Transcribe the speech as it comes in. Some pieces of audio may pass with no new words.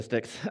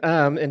Statistics.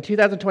 In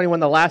 2021,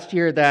 the last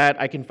year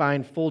that I can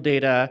find full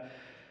data,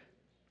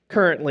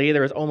 currently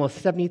there was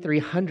almost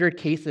 7,300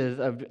 cases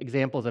of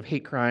examples of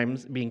hate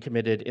crimes being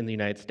committed in the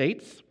United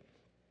States.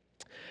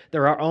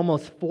 There are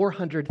almost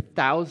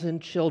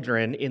 400,000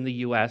 children in the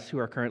U.S. who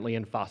are currently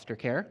in foster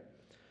care.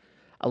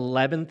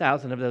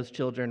 11,000 of those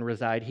children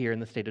reside here in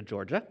the state of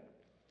Georgia.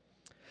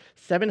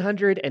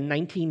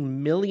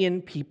 719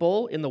 million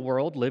people in the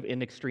world live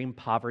in extreme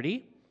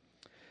poverty,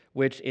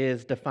 which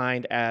is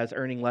defined as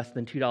earning less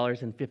than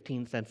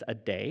 $2.15 a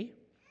day.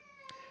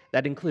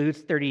 That includes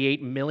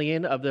 38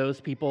 million of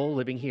those people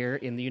living here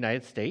in the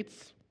United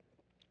States.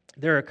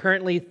 There are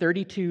currently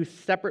 32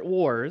 separate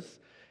wars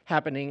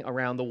happening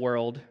around the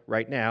world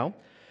right now,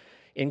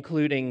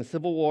 including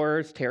civil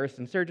wars, terrorist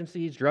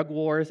insurgencies, drug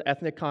wars,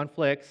 ethnic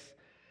conflicts,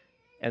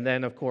 and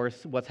then, of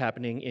course, what's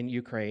happening in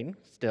Ukraine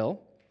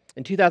still.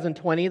 In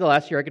 2020, the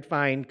last year I could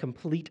find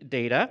complete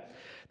data,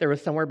 there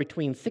was somewhere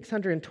between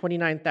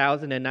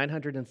 629,000 and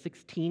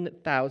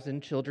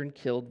 916,000 children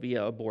killed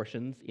via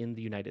abortions in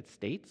the United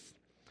States.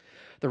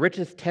 The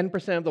richest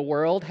 10% of the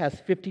world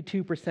has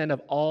 52%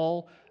 of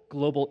all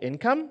global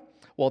income,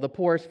 while the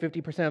poorest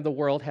 50% of the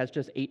world has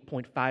just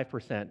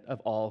 8.5% of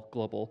all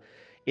global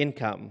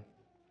income.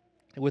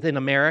 Within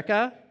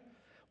America,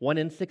 1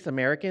 in 6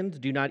 Americans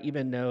do not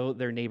even know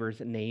their neighbors'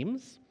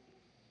 names.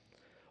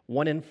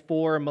 1 in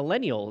 4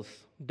 millennials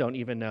don't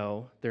even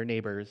know their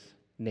neighbors'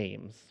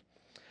 names.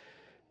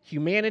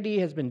 Humanity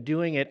has been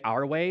doing it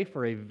our way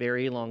for a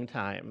very long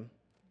time,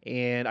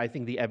 and I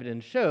think the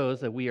evidence shows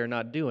that we are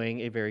not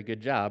doing a very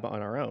good job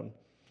on our own.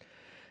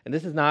 And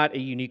this is not a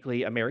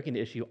uniquely American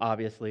issue,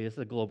 obviously. This is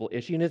a global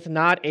issue, and it's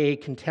not a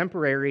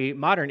contemporary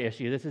modern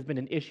issue. This has been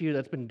an issue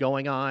that's been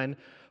going on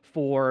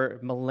for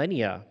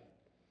millennia.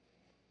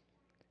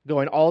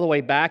 Going all the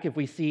way back, if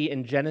we see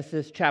in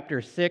Genesis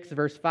chapter 6,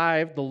 verse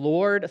 5, the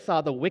Lord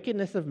saw the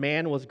wickedness of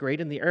man was great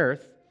in the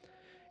earth,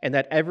 and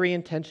that every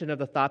intention of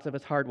the thoughts of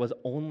his heart was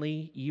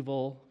only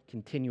evil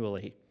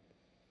continually.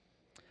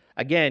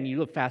 Again, you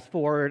look fast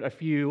forward a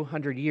few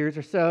hundred years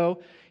or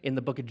so in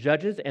the book of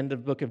Judges, and the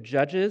book of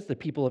Judges, the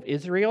people of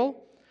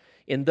Israel.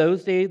 In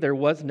those days, there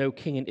was no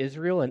king in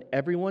Israel, and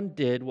everyone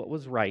did what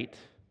was right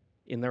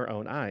in their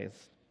own eyes.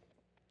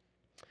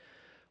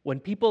 When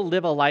people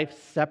live a life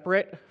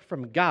separate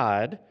from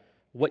God,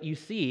 what you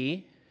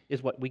see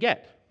is what we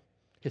get.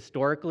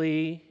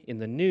 Historically, in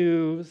the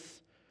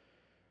news,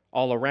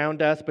 all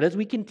around us. But as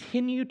we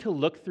continue to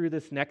look through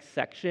this next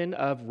section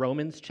of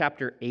Romans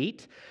chapter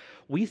 8,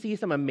 we see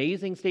some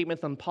amazing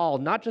statements on Paul,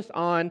 not just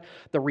on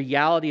the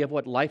reality of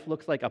what life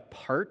looks like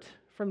apart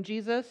from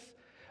Jesus,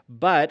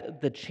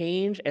 but the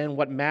change and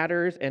what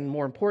matters, and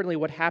more importantly,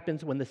 what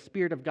happens when the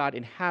Spirit of God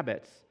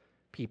inhabits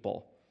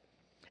people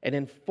and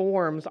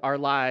informs our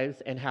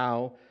lives and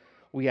how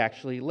we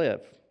actually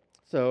live.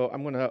 So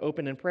I'm going to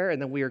open in prayer,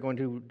 and then we are going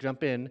to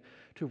jump in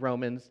to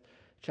Romans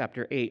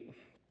chapter 8.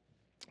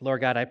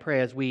 Lord God, I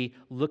pray as we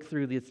look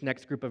through this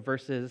next group of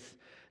verses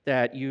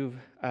that you've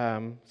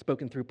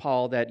spoken through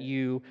Paul, that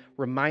you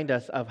remind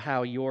us of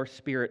how your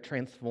Spirit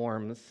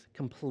transforms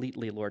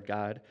completely, Lord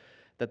God,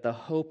 that the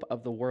hope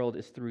of the world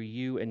is through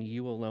you and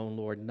you alone,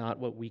 Lord, not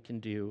what we can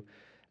do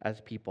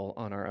as people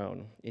on our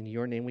own. In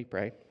your name we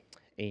pray,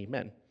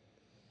 amen.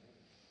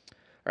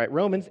 All right,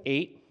 Romans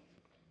 8,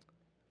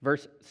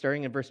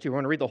 starting in verse 2. We're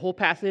going to read the whole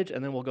passage,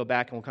 and then we'll go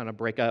back and we'll kind of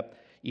break up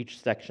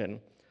each section.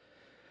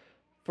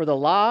 For the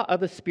law of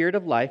the Spirit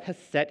of life has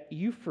set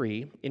you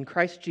free in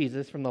Christ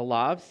Jesus from the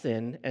law of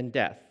sin and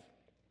death.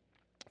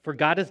 For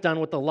God has done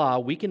what the law,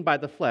 weakened by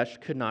the flesh,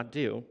 could not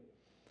do.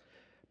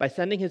 By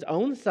sending his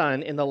own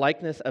Son in the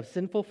likeness of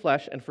sinful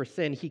flesh and for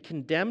sin, he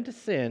condemned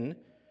sin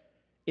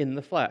in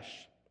the flesh,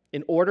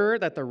 in order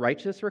that the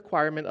righteous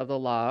requirement of the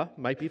law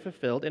might be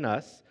fulfilled in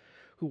us,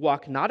 who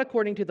walk not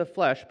according to the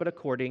flesh, but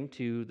according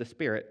to the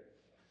Spirit.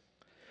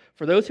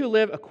 For those who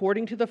live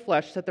according to the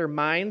flesh set their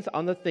minds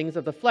on the things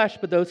of the flesh,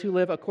 but those who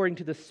live according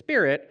to the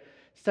Spirit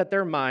set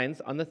their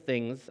minds on the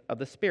things of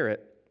the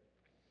Spirit.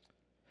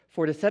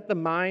 For to set the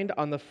mind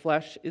on the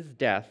flesh is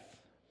death,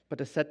 but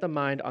to set the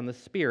mind on the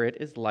Spirit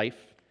is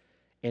life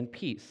and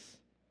peace.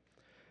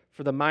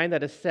 For the mind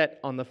that is set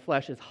on the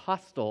flesh is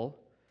hostile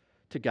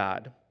to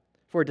God,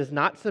 for it does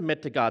not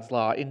submit to God's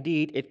law.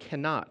 Indeed, it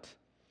cannot.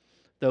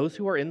 Those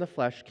who are in the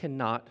flesh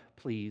cannot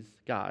please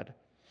God.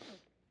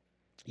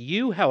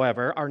 You,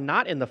 however, are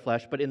not in the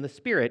flesh, but in the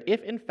Spirit,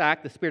 if in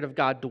fact the Spirit of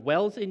God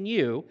dwells in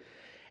you.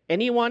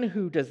 Anyone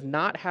who does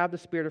not have the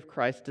Spirit of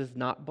Christ does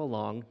not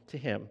belong to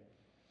him.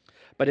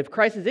 But if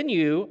Christ is in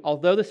you,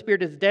 although the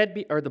spirit is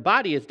dead, or the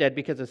body is dead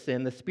because of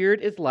sin, the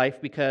Spirit is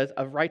life because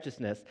of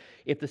righteousness.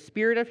 If the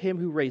Spirit of him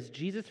who raised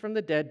Jesus from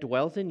the dead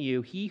dwells in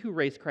you, he who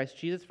raised Christ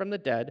Jesus from the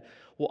dead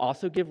will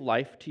also give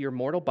life to your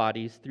mortal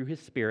bodies through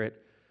his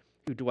Spirit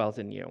who dwells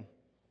in you.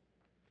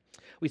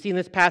 We see in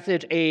this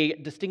passage a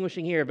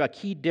distinguishing here of a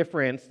key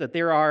difference, that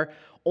there are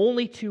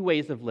only 2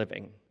 ways of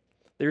living.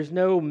 There's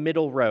no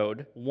middle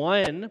road.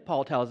 One,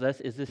 Paul tells us,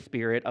 is the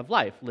spirit of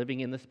life,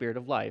 living in the spirit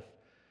of life.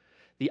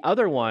 The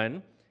other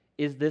one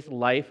is this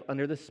life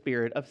under the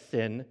spirit of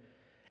sin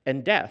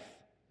and death.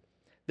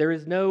 There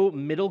is no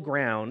middle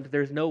ground.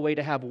 There's no way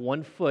to have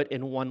one foot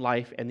in one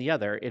life and the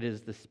other. It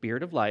is the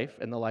spirit of life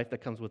and the life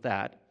that comes with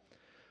that,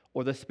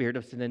 or the spirit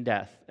of sin and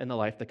death and the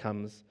life that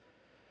comes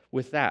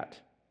with that.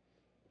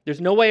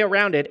 There's no way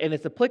around it, and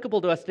it's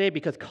applicable to us today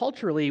because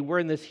culturally we're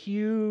in this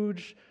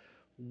huge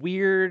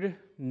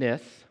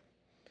weirdness.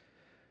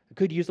 I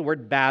could use the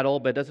word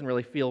battle, but it doesn't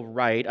really feel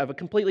right, of a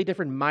completely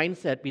different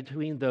mindset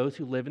between those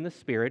who live in the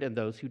Spirit and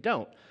those who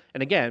don't.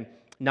 And again,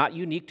 not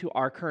unique to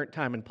our current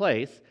time and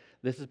place.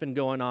 This has been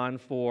going on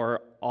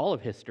for all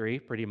of history,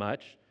 pretty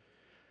much.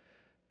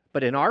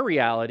 But in our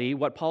reality,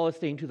 what Paul is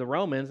saying to the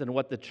Romans and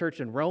what the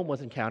church in Rome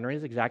was encountering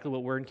is exactly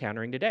what we're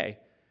encountering today.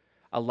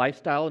 A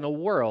lifestyle in a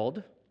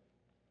world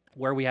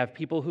where we have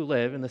people who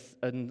live in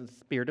the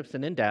spirit of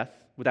sin and death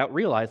without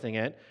realizing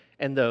it,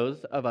 and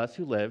those of us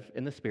who live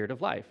in the spirit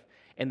of life,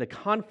 and the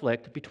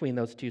conflict between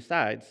those two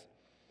sides.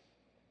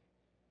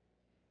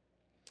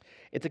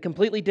 It's a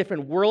completely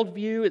different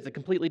worldview. It's a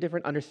completely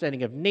different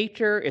understanding of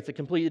nature. It's a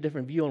completely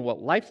different view on what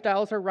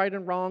lifestyles are right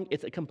and wrong.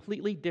 It's a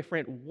completely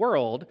different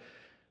world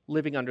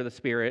living under the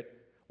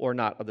Spirit or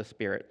not of the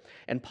Spirit.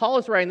 And Paul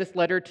is writing this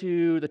letter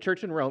to the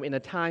church in Rome in a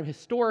time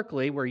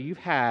historically where you've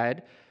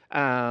had,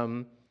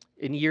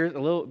 in years a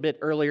little bit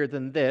earlier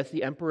than this,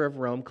 the emperor of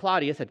Rome,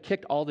 Claudius, had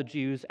kicked all the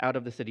Jews out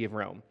of the city of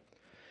Rome.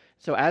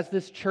 So as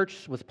this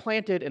church was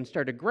planted and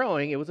started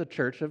growing, it was a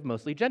church of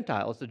mostly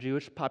Gentiles. The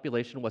Jewish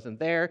population wasn't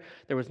there.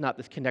 There was not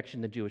this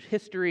connection to Jewish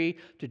history,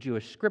 to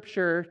Jewish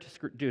scripture,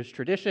 to Jewish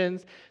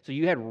traditions. So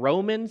you had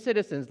Roman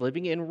citizens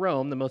living in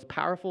Rome, the most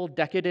powerful,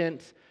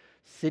 decadent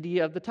city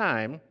of the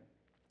time,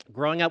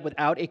 growing up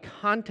without a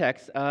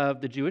context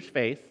of the Jewish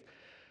faith,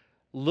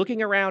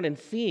 looking around and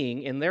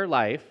seeing in their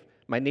life,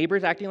 my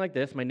neighbor's acting like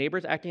this, my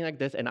neighbor's acting like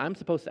this, and I'm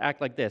supposed to act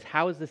like this.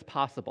 How is this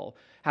possible?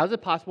 How is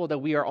it possible that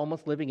we are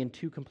almost living in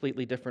two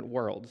completely different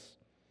worlds?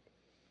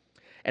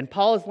 And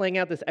Paul is laying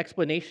out this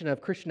explanation of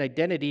Christian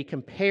identity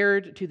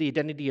compared to the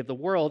identity of the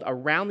world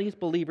around these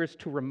believers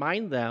to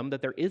remind them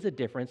that there is a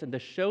difference and to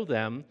show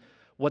them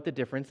what the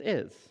difference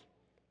is.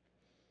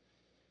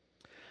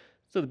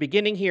 So the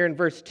beginning here in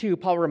verse 2,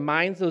 Paul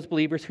reminds those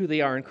believers who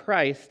they are in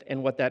Christ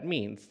and what that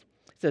means.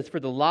 It says,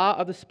 "For the law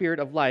of the Spirit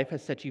of life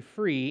has set you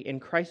free in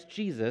Christ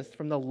Jesus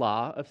from the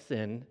law of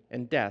sin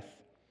and death."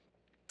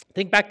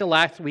 Think back to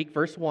last week,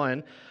 verse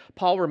 1.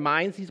 Paul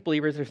reminds these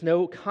believers there's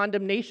no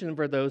condemnation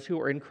for those who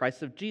are in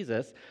Christ of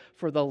Jesus,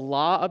 for the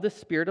law of the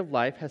Spirit of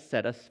life has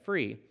set us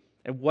free.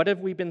 And what have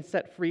we been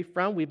set free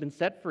from? We've been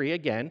set free,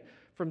 again,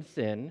 from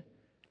sin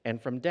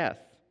and from death.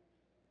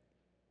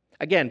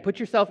 Again, put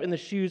yourself in the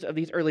shoes of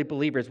these early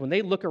believers. When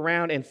they look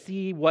around and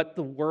see what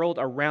the world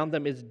around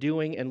them is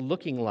doing and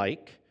looking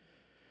like,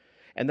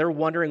 and they're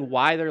wondering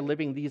why they're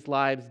living these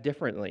lives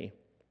differently.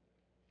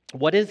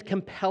 What is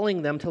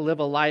compelling them to live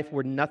a life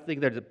where nothing,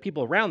 there's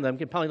people around them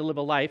compelling to live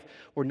a life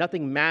where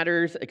nothing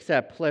matters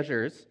except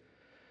pleasures,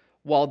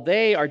 while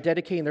they are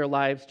dedicating their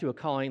lives to a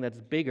calling that's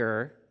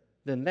bigger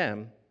than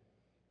them?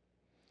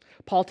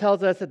 Paul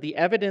tells us that the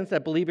evidence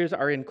that believers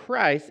are in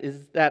Christ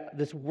is that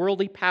this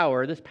worldly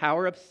power, this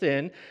power of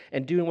sin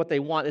and doing what they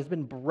want, has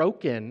been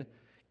broken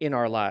in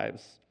our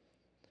lives.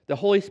 The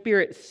Holy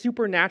Spirit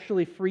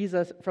supernaturally frees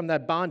us from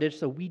that bondage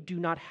so we do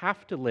not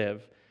have to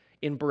live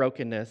in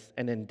brokenness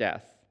and in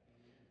death.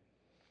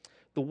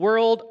 The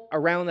world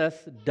around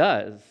us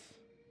does.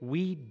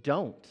 We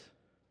don't.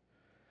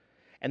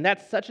 And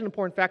that's such an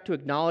important fact to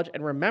acknowledge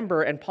and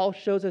remember, and Paul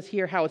shows us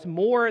here how it's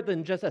more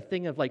than just a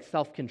thing of like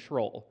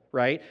self-control,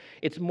 right?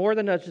 It's more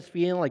than us just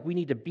feeling like we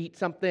need to beat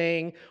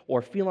something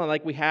or feeling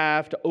like we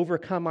have to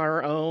overcome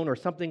our own or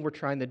something we're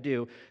trying to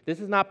do. This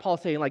is not Paul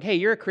saying like, hey,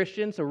 you're a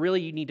Christian, so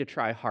really you need to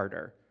try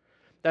harder.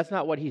 That's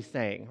not what he's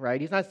saying,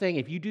 right? He's not saying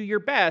if you do your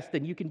best,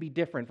 then you can be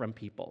different from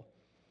people.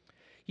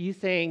 He's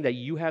saying that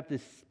you have the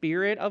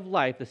Spirit of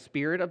life, the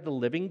Spirit of the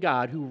living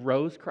God who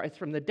rose Christ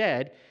from the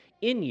dead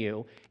in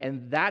you,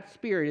 and that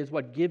Spirit is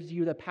what gives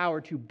you the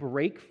power to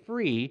break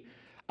free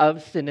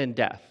of sin and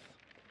death.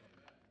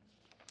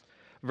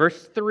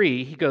 Verse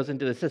 3, he goes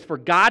into this, says, "For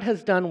God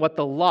has done what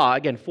the law,"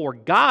 again, "for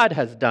God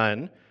has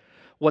done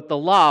what the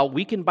law,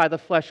 weakened by the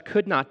flesh,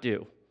 could not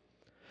do.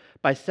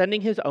 By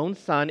sending his own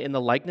Son in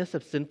the likeness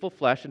of sinful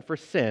flesh, and for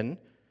sin,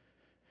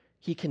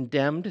 he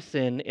condemned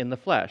sin in the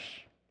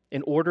flesh,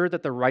 in order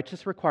that the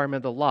righteous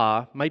requirement of the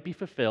law might be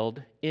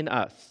fulfilled in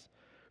us,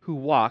 who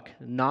walk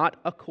not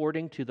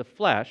according to the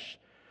flesh,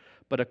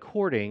 but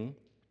according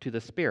to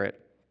the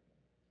Spirit."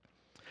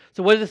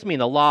 So what does this mean,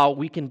 the law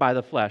weakened by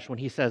the flesh, when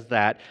he says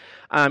that?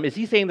 Is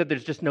he saying that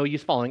there's just no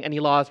use following any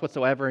laws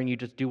whatsoever and you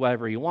just do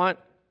whatever you want?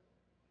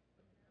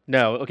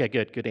 No. Okay,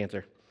 good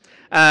answer.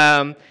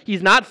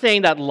 He's not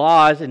saying that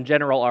laws in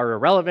general are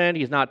irrelevant.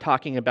 He's not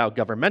talking about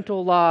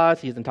governmental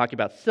laws. He isn't talking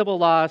about civil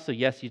laws. So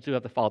yes, you do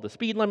have to follow the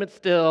speed limit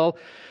still.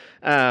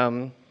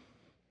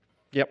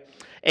 Yep.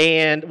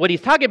 And what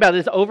he's talking about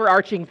is this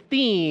overarching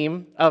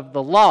theme of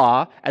the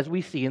law as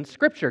we see in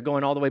Scripture,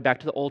 going all the way back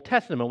to the Old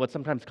Testament, what's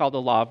sometimes called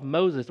the law of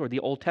Moses or the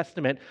Old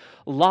Testament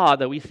law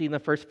that we see in the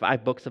first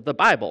 5 books of the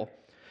Bible.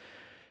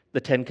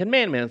 The Ten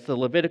Commandments, the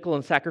Levitical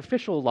and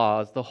sacrificial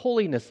laws, the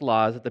holiness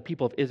laws that the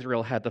people of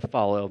Israel had to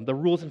follow, the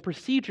rules and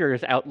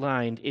procedures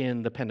outlined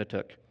in the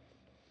Pentateuch.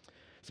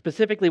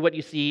 Specifically, what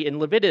you see in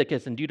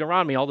Leviticus and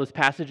Deuteronomy, all those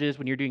passages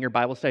when you're doing your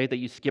Bible study that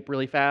you skip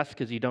really fast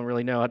because you don't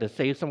really know how to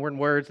say some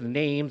words and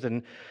names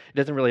and it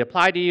doesn't really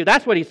apply to you.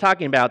 That's what he's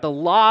talking about. The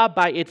law,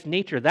 by its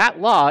nature, that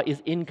law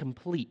is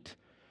incomplete.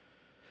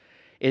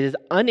 It is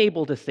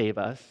unable to save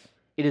us.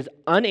 It is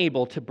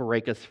unable to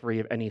break us free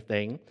of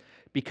anything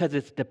because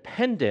it's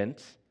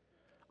dependent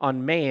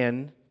on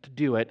man to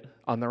do it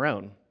on their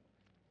own.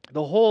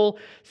 The whole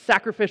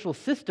sacrificial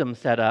system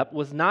set up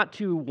was not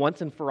to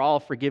once and for all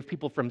forgive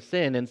people from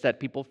sin and set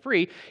people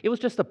free. It was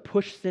just to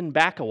push sin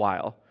back a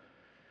while.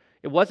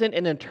 It wasn't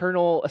an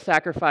eternal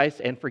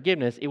sacrifice and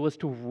forgiveness. It was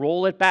to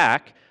roll it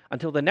back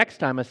until the next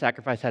time a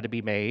sacrifice had to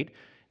be made,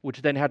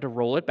 which then had to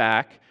roll it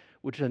back,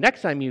 which the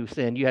next time you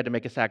sinned, you had to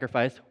make a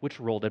sacrifice, which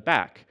rolled it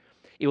back.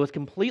 It was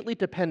completely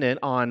dependent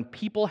on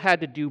people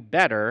had to do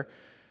better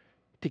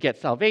to get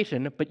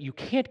salvation, but you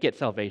can't get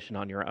salvation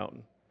on your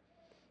own.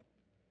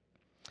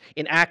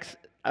 In Acts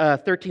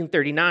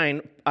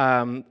 13:39,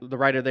 the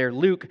writer there,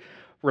 Luke,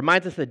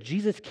 reminds us that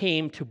Jesus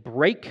came to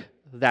break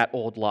that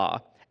old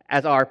law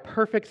as our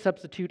perfect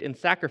substitute and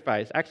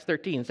sacrifice. Acts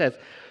 13 says,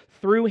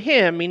 through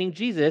him, meaning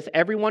Jesus,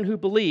 everyone who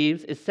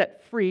believes is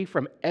set free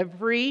from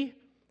every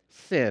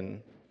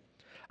sin,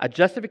 a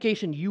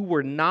justification you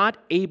were not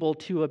able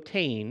to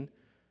obtain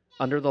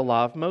under the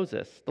law of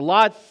Moses. The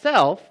law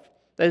itself,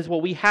 that is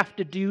what we have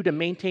to do to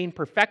maintain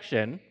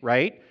perfection,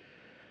 right?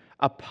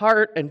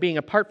 Being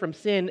apart from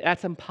sin,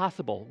 that's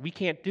impossible. We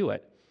can't do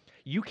it.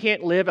 You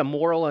can't live a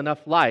moral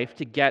enough life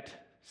to get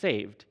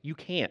saved. You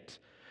can't.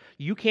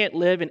 You can't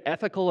live an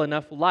ethical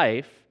enough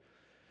life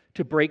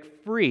to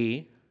break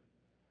free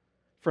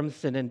from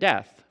sin and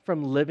death,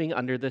 from living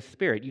under the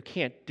Spirit. You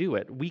can't do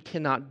it. We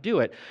cannot do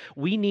it.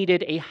 We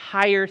needed a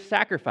higher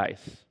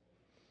sacrifice.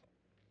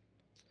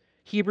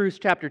 Hebrews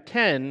chapter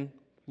 10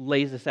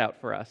 lays this out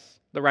for us.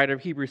 The writer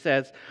of Hebrews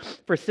says,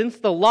 for since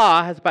the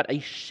law has but a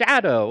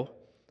shadow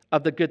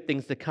of the good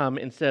things to come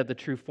instead of the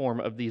true form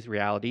of these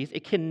realities,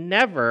 it can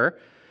never,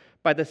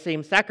 by the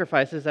same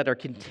sacrifices that are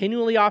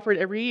continually offered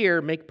every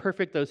year, make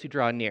perfect those who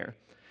draw near.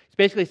 It's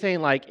basically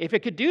saying, like, if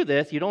it could do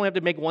this, you'd only have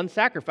to make one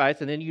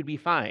sacrifice and then you'd be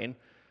fine.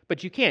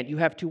 But you can't. You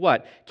have to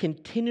what?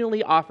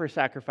 Continually offer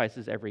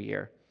sacrifices every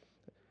year.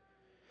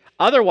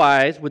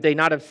 Otherwise, would they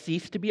not have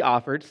ceased to be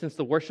offered, since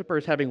the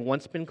worshipers, having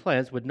once been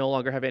cleansed, would no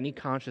longer have any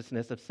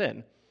consciousness of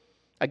sin?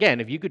 Again,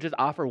 if you could just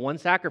offer one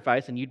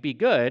sacrifice and you'd be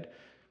good,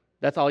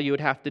 that's all you would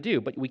have to do,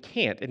 but we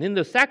can't. And in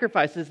those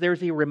sacrifices,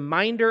 there's a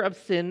reminder of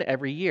sin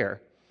every year.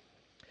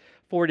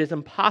 For it is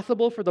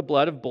impossible for the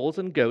blood of bulls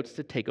and goats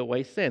to take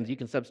away sins. You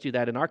can substitute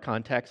that in our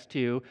context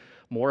to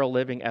moral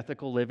living,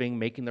 ethical living,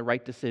 making the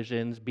right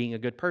decisions, being a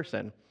good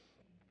person,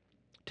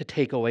 to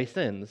take away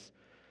sins.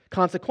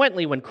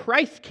 Consequently, when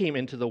Christ came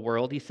into the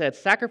world, he said,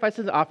 sacrifices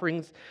and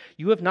offerings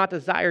you have not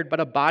desired,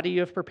 but a body you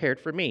have prepared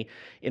for me.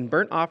 In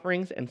burnt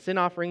offerings and sin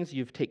offerings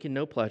you've taken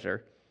no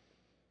pleasure.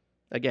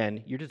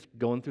 Again, you're just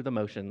going through the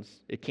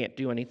motions. It can't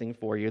do anything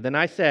for you. Then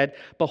I said,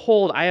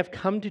 behold, I have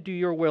come to do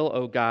your will,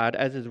 O God,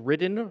 as is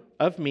written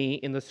of me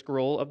in the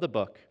scroll of the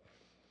book.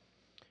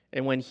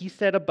 And when he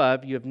said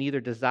above, you have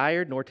neither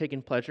desired nor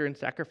taken pleasure in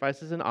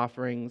sacrifices and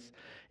offerings,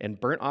 and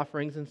burnt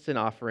offerings and sin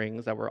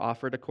offerings that were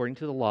offered according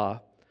to the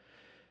law,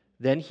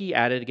 then he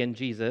added again,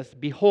 Jesus,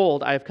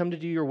 behold, I have come to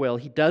do your will.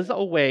 He does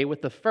away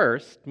with the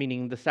first,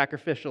 meaning the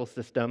sacrificial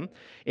system,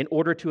 in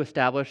order to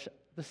establish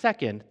the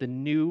second, the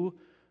new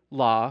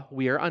law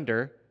we are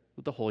under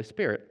with the Holy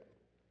Spirit.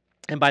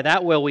 And by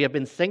that will, we have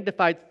been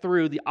sanctified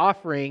through the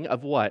offering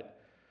of what?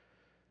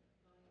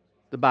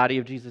 The body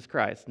of Jesus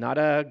Christ. Not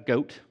a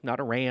goat, not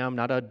a ram,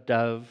 not a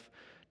dove,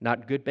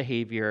 not good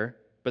behavior,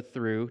 but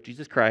through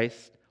Jesus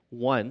Christ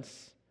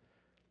once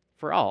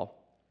for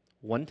all.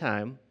 One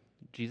time,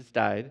 Jesus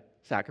died,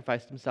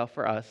 sacrificed himself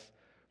for us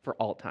for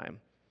all time.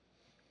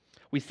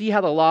 We see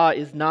how the law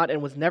is not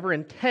and was never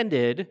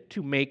intended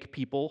to make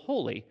people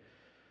holy,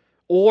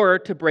 or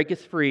to break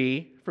us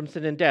free from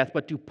sin and death,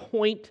 but to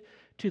point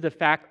to the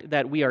fact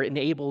that we are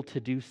enabled to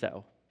do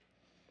so.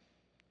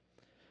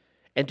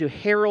 And to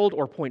herald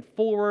or point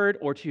forward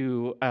or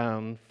to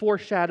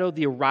foreshadow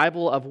the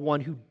arrival of one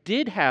who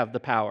did have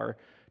the power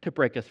to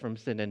break us from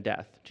sin and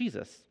death,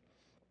 Jesus,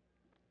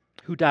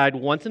 who died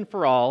once and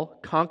for all,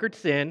 conquered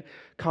sin,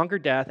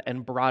 conquered death,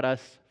 and brought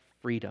us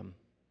freedom.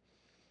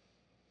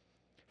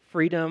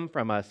 Freedom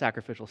from a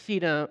sacrificial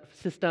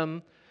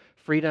system,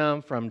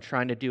 freedom from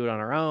trying to do it on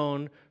our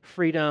own,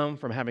 freedom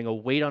from having a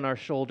weight on our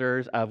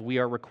shoulders of we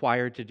are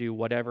required to do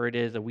whatever it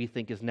is that we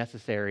think is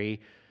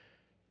necessary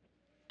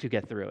to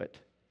get through it.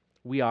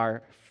 We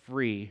are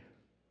free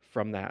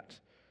from that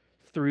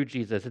through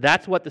Jesus.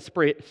 That's what the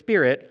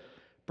Spirit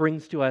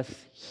brings to us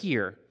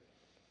here.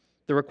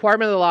 The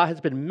requirement of the law has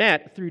been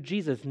met through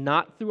Jesus,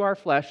 not through our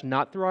flesh,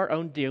 not through our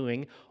own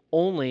doing,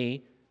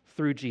 only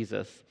through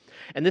Jesus.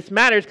 And this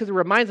matters because it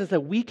reminds us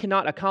that we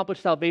cannot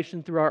accomplish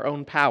salvation through our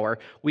own power.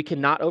 We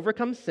cannot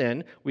overcome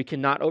sin. We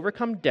cannot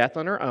overcome death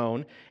on our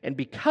own. And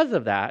because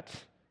of that,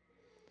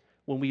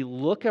 when we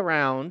look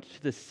around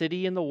to the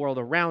city and the world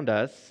around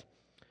us,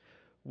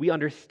 we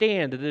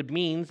understand that it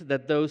means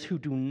that those who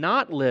do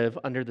not live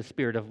under the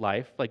Spirit of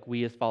life, like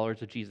we as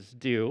followers of Jesus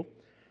do,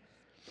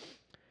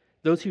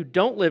 those who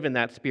don't live in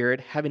that Spirit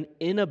have an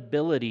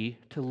inability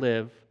to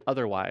live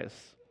otherwise.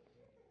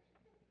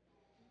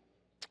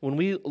 When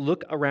we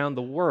look around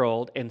the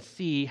world and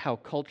see how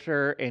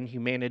culture and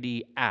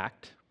humanity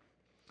act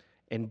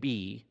and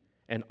be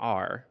and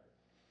are,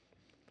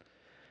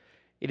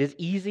 it is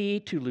easy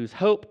to lose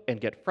hope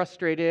and get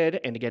frustrated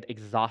and to get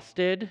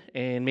exhausted.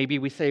 And maybe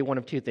we say one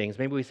of two things.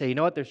 Maybe we say, you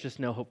know what, there's just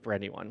no hope for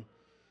anyone.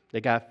 They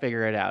got to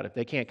figure it out. If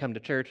they can't come to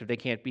church, if they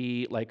can't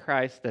be like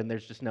Christ, then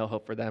there's just no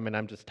hope for them, and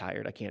I'm just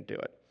tired. I can't do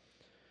it.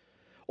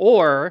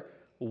 Or,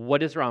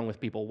 what is wrong with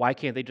people? Why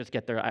can't they just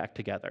get their act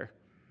together?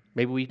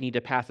 Maybe we need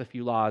to pass a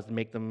few laws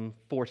and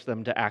force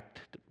them to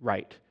act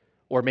right.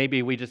 Or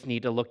maybe we just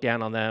need to look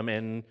down on them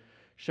and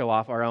show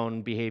off our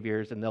own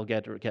behaviors and they'll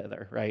get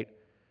together, right?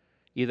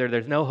 Either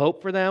there's no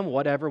hope for them,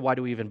 whatever, why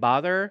do we even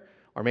bother?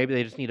 Or maybe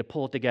they just need to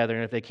pull it together,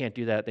 and if they can't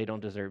do that, they don't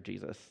deserve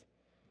Jesus.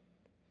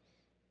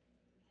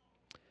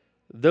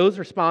 Those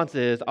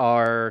responses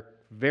are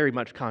very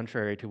much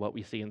contrary to what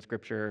we see in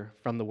Scripture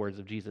from the words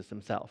of Jesus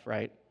himself,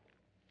 right?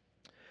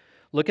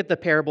 Look at the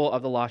parable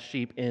of the lost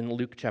sheep in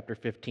Luke chapter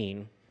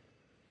 15.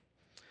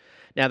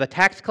 Now, the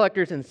tax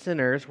collectors and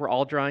sinners were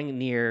all drawing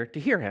near to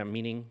hear him,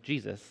 meaning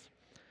Jesus.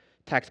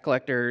 Tax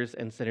collectors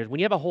and sinners. When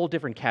you have a whole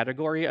different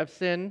category of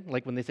sin,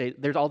 like when they say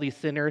there's all these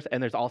sinners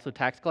and there's also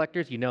tax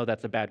collectors, you know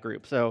that's a bad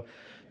group. So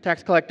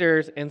tax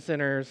collectors and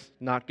sinners,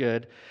 not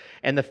good.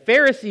 And the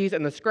Pharisees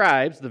and the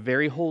scribes, the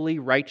very holy,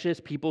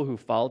 righteous people who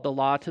followed the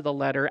law to the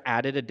letter,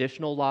 added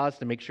additional laws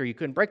to make sure you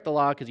couldn't break the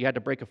law because you had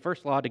to break a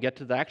first law to get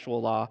to the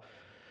actual law.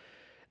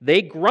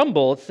 They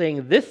grumbled,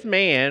 saying, "This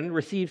man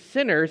receives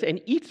sinners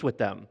and eats with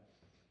them.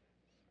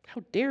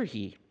 How dare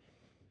he?"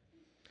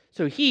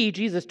 So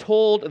Jesus,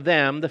 told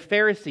them, the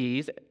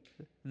Pharisees,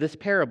 this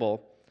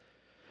parable.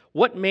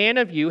 "What man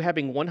of you,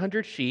 having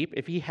 100 sheep,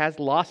 if he has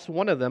lost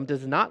one of them,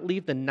 does not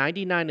leave the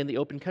 99 in the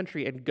open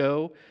country and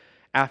go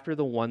after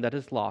the one that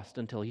is lost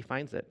until he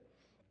finds it?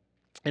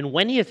 And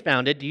when he has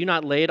found it, do you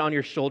not lay it on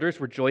your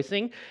shoulders,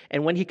 rejoicing?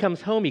 And when he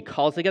comes home, he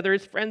calls together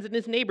his friends and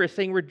his neighbors,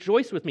 saying,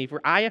 'Rejoice with me,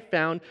 for I have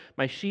found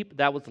my sheep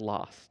that was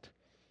lost.'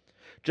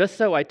 Just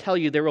so I tell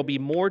you, there will be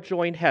more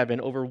joy in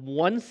heaven over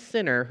one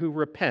sinner who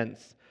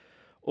repents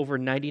over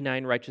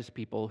 99 righteous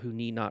people who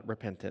need not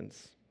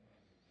repentance."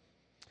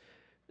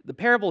 The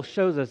parable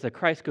shows us that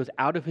Christ goes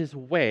out of his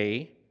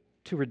way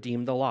to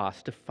redeem the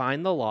lost, to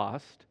find the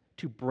lost,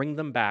 to bring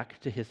them back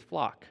to his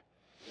flock.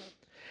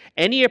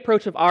 Any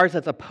approach of ours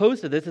that's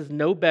opposed to this is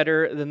no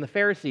better than the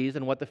Pharisees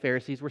and what the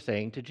Pharisees were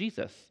saying to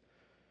Jesus.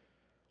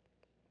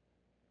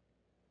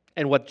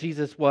 And what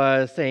Jesus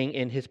was saying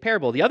in his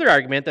parable. The other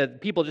argument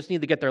that people just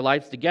need to get their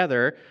lives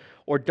together,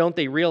 or don't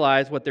they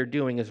realize what they're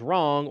doing is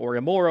wrong or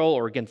immoral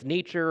or against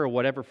nature or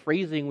whatever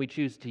phrasing we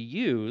choose to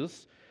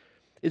use,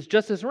 is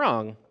just as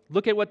wrong.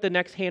 Look at what the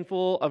next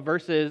handful of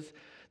verses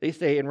they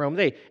say in Romans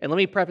 8. And let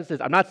me preface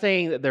this. I'm not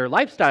saying that their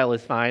lifestyle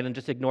is fine and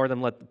just ignore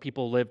them, let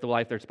people live the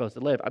life they're supposed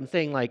to live. I'm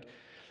saying, like,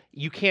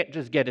 you can't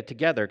just get it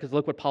together, because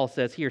look what Paul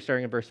says here,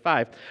 starting in verse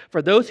 5.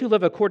 "For those who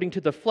live according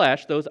to the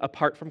flesh," those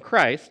apart from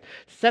Christ,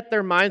 "set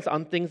their minds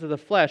on things of the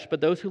flesh,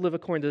 but those who live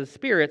according to the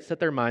Spirit set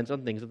their minds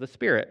on things of the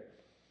Spirit.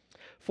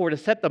 For to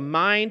set the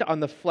mind on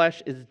the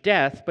flesh is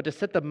death, but to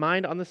set the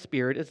mind on the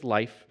Spirit is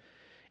life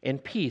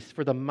and peace.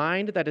 For the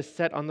mind that is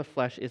set on the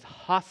flesh is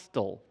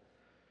hostile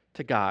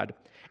to God,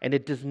 and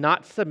it does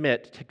not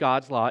submit to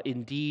God's law.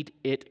 Indeed,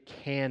 it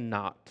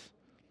cannot."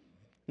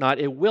 Not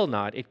it will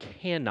not, it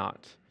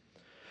cannot.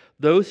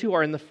 "Those who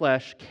are in the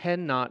flesh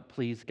cannot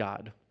please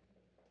God."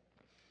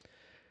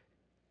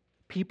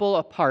 People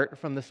apart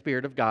from the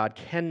Spirit of God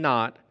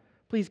cannot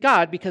please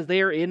God because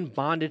they are in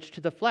bondage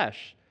to the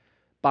flesh,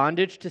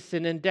 bondage to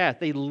sin and death.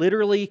 They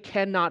literally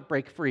cannot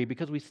break free,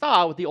 because we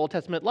saw with the Old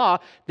Testament law,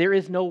 there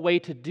is no way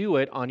to do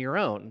it on your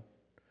own.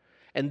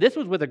 And this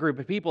was with a group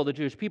of people, the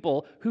Jewish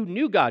people, who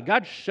knew God.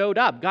 God showed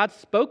up. God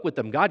spoke with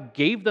them. God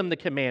gave them the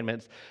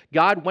commandments.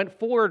 God went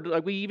forward,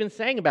 like we even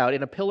sang about,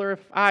 in a pillar of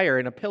fire,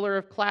 in a pillar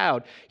of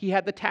cloud. He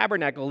had the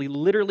tabernacle. He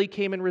literally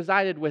came and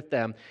resided with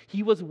them.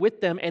 He was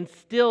with them, and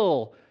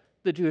still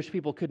the Jewish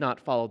people could not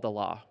follow the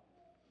law.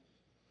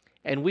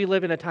 And we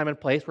live in a time and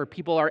place where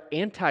people are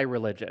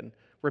anti-religion,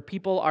 where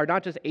people are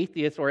not just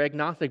atheists or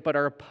agnostic, but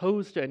are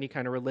opposed to any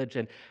kind of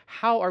religion.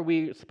 How are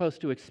we supposed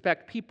to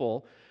expect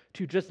people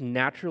to just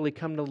naturally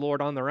come to the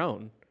Lord on their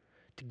own,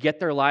 to get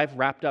their life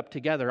wrapped up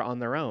together on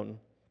their own?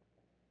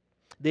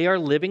 They are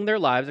living their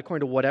lives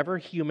according to whatever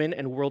human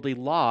and worldly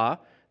law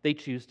they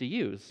choose to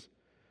use.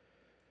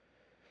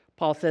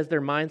 Paul says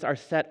their minds are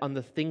set on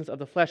the things of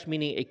the flesh,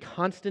 meaning a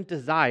constant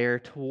desire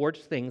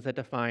towards things that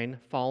define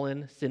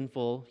fallen,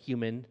 sinful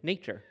human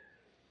nature.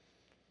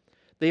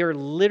 They are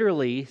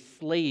literally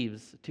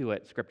slaves to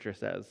it, Scripture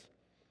says.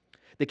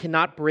 They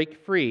cannot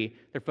break free.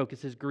 Their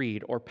focus is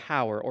greed or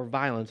power or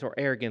violence or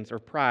arrogance or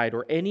pride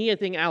or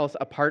anything else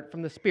apart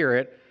from the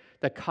Spirit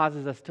that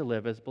causes us to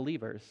live as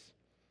believers.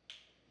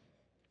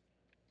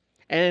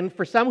 And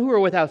for some who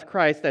are without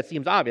Christ, that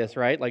seems obvious,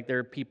 right? Like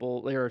there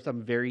are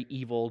some very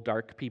evil,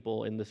 dark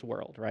people in this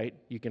world, right?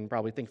 You can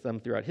probably think of them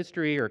throughout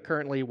history or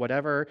currently,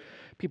 whatever.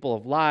 People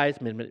of lies,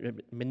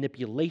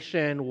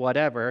 manipulation,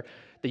 whatever,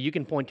 that you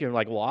can point to and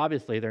like, well,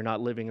 obviously they're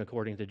not living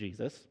according to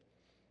Jesus.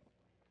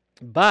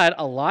 But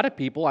a lot of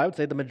people, I would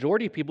say the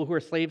majority of people who are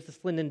slaves to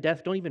sin and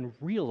death don't even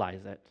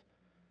realize it.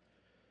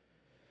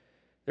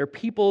 They're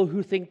people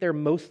who think they're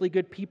mostly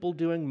good people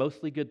doing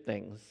mostly good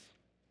things.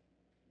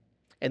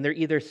 And they're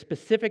either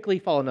specifically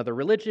follow another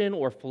religion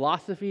or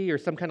philosophy or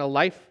some kind of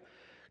life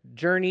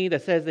journey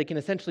that says they can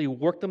essentially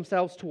work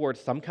themselves towards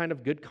some kind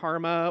of good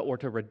karma or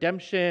to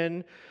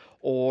redemption,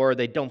 or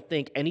they don't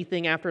think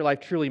anything after life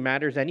truly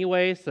matters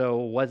anyway, so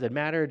what does it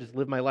matter? Just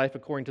live my life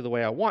according to the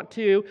way I want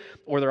to,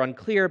 or they're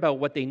unclear about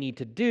what they need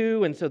to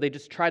do, and so they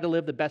just try to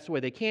live the best way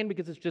they can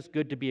because it's just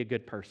good to be a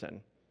good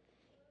person.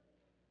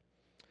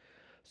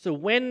 So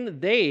when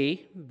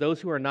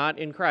those who are not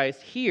in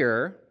Christ,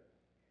 hear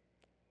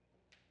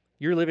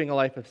you're living a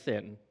life of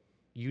sin,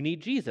 you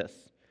need Jesus,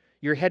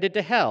 you're headed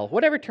to hell,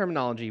 whatever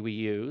terminology we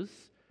use,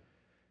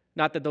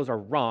 not that those are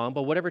wrong,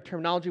 but whatever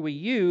terminology we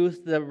use,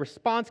 the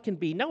response can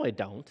be, no, I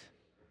don't.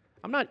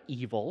 I'm not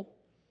evil.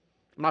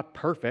 I'm not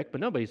perfect,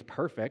 but nobody's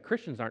perfect.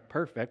 Christians aren't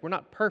perfect. We're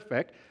not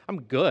perfect.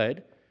 I'm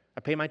good. I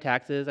pay my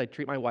taxes. I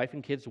treat my wife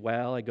and kids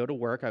well. I go to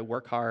work. I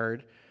work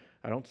hard.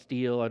 I don't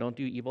steal. I don't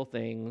do evil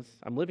things.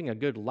 I'm living a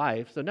good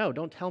life. So no,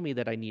 don't tell me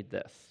that I need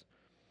this.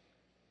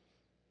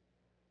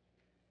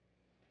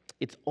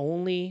 It's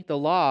only the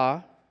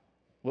law.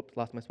 Whoops,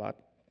 lost my spot.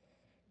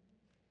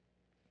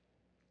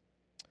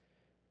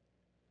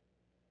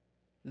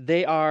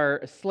 They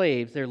are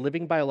slaves. They're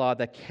living by a law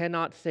that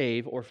cannot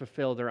save or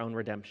fulfill their own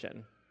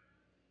redemption.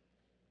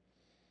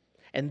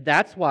 And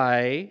that's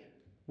why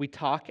we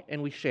talk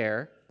and we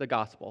share the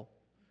gospel.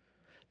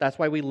 That's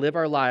why we live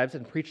our lives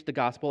and preach the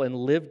gospel and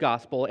live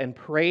gospel and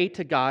pray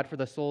to God for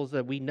the souls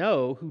that we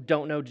know who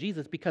don't know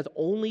Jesus, because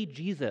only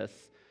Jesus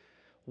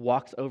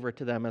walks over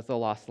to them as the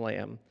lost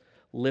lamb,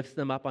 lifts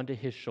them up onto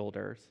his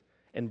shoulders,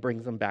 and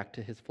brings them back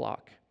to his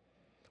flock.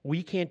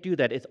 We can't do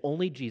that. It's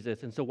only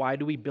Jesus. And so why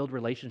do we build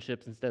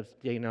relationships instead of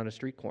staying on a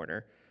street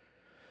corner?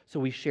 So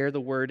we share the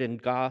word in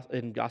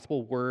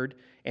gospel word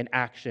and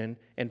action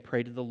and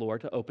pray to the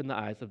Lord to open the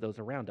eyes of those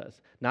around us.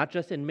 Not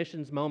just in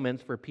missions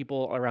moments for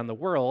people around the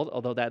world,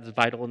 although that's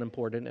vital and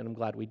important, and I'm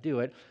glad we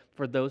do it,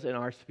 for those in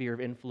our sphere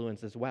of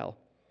influence as well.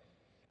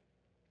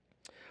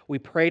 We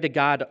pray to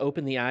God to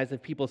open the eyes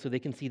of people so they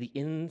can see the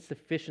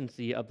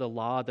insufficiency of the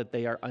law that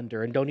they are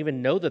under and don't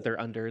even know that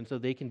they're under, and so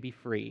they can be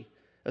free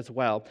as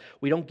well.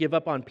 We don't give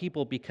up on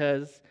people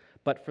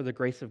but for the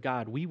grace of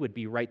God, we would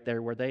be right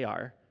there where they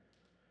are.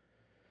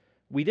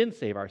 We didn't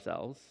save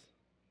ourselves.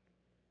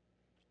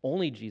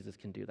 Only Jesus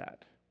can do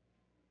that.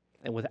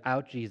 And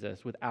without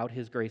Jesus, without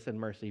his grace and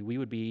mercy, we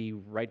would be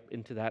right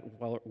into that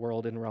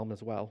world and realm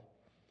as well.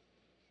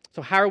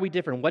 So how are we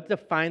different? What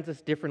defines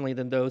us differently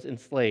than those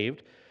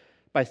enslaved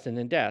by sin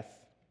and death?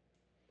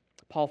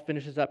 Paul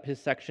finishes up his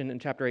section in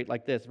chapter 8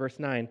 like this, verse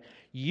 9.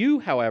 You,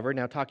 however,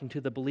 now talking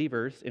to the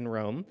believers in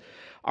Rome,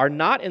 are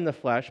not in the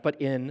flesh, but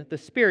in the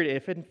Spirit.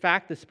 If in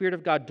fact the Spirit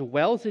of God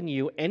dwells in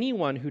you,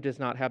 anyone who does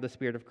not have the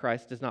Spirit of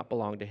Christ does not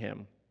belong to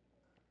him.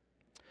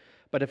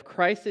 But if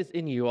Christ is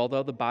in you,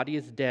 although the body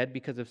is dead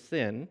because of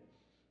sin,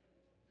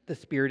 the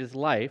Spirit is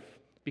life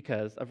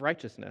because of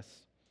righteousness.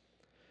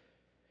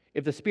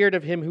 If the Spirit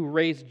of him who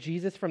raised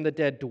Jesus from the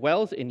dead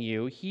dwells in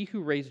you, he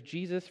who raised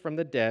Jesus from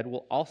the dead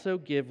will also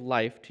give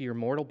life to your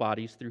mortal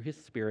bodies through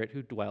his Spirit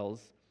who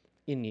dwells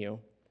in you.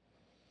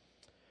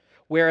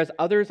 Whereas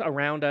others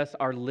around us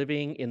are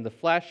living in the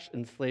flesh,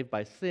 enslaved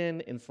by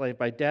sin, enslaved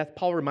by death,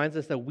 Paul reminds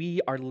us that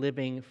we are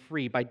living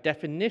free. By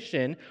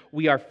definition,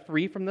 we are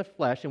free from the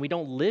flesh and we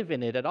don't live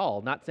in it at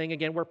all. Not saying,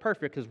 again, we're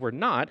perfect, because we're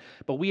not,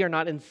 but we are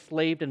not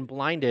enslaved and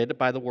blinded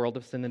by the world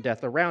of sin and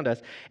death around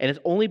us. And it's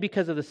only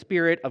because of the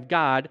Spirit of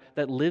God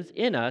that lives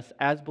in us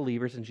as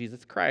believers in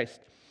Jesus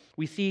Christ.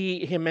 We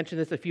see him mention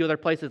this a few other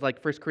places,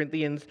 like 1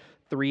 Corinthians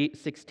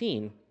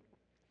 3:16.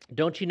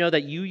 Don't you know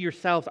that you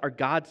yourselves are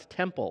God's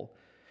temple,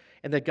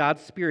 and that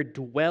God's Spirit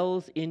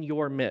dwells in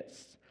your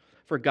midst?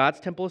 For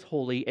God's temple is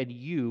holy, and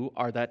you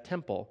are that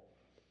temple.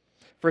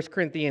 1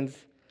 Corinthians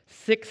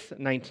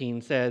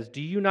 6:19 says,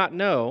 do you not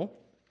know,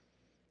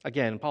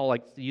 again, Paul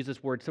likes to use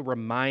this word to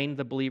remind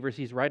the believers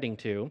he's writing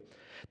to,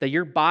 that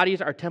your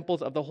bodies are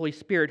temples of the Holy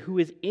Spirit, who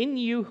is in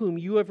you, whom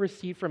you have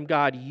received from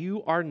God.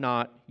 You are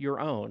not your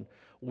own.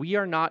 We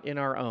are not in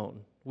our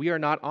own. We are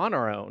not on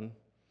our own.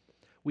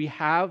 We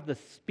have the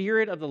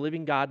Spirit of the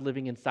living God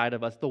living inside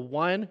of us, the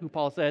one who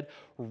Paul said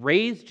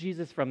raised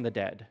Jesus from the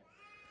dead.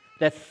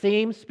 That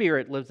same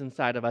Spirit lives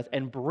inside of us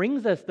and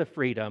brings us the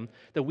freedom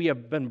that we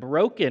have been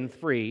broken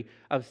free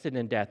of sin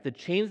and death. The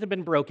chains have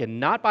been broken,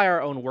 not by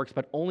our own works,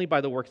 but only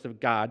by the works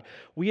of God.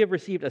 We have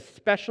received a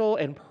special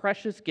and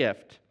precious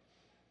gift.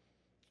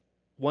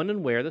 one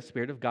and where the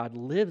Spirit of God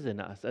lives in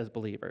us as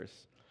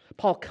believers.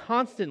 Paul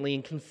constantly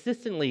and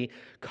consistently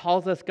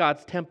calls us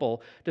God's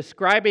temple,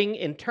 describing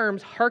in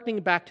terms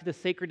hearkening back to the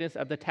sacredness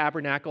of the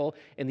tabernacle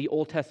in the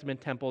Old Testament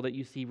temple that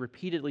you see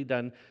repeatedly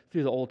done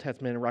through the Old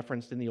Testament and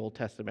referenced in the Old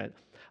Testament,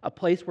 a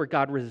place where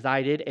God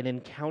resided and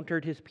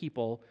encountered his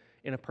people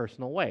in a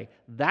personal way.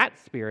 That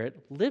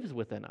Spirit lives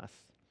within us,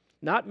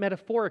 not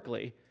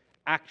metaphorically,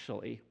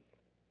 actually.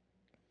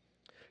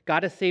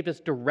 God has saved us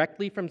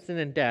directly from sin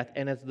and death,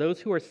 and as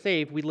those who are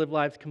saved, we live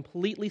lives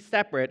completely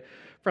separate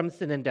from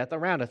sin and death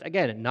around us.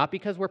 Again, not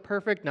because we're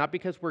perfect, not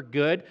because we're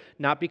good,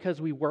 not because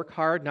we work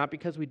hard, not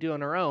because we do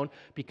on our own,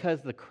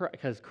 because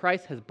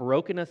Christ has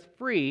broken us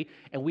free,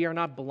 and we are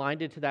not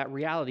blinded to that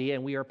reality,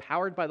 and we are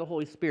powered by the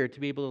Holy Spirit to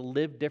be able to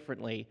live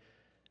differently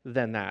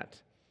than that.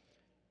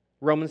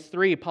 Romans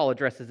 3, Paul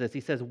addresses this.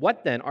 He says,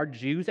 what then? Are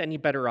Jews any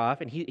better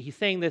off? And he's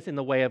saying this in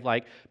the way of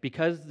like,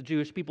 because the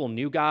Jewish people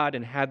knew God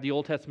and had the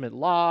Old Testament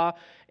law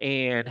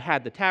and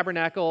had the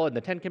tabernacle and the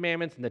Ten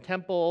Commandments and the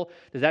temple,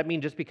 does that mean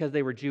just because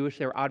they were Jewish,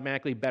 they were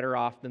automatically better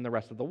off than the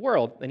rest of the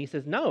world? And he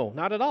says, no,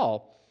 not at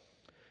all.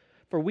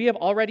 For we have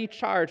already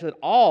charged that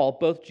all,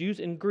 both Jews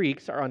and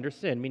Greeks, are under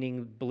sin,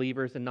 meaning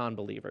believers and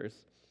non-believers.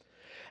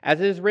 As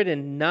it is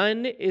written,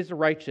 none is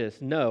righteous,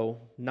 no,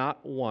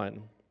 not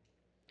one.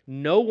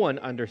 No one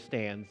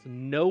understands.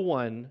 No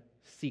one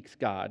seeks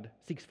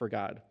for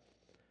God.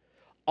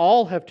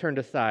 All have turned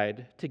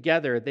aside.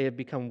 Together they have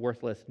become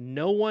worthless.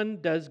 No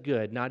one does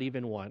good, not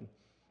even one.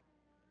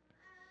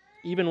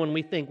 Even when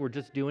we think we're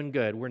just doing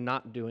good, we're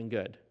not doing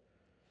good.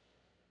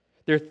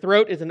 Their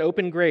throat is an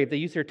open grave. They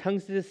use their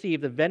tongues to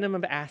deceive. The venom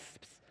of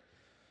asps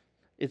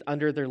is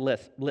under their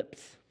lips.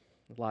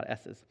 A lot of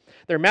S's.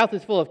 Their mouth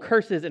is full of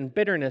curses and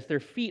bitterness. Their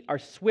feet are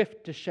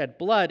swift to shed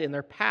blood, and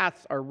their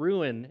paths are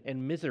ruin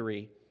and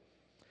misery.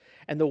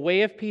 And the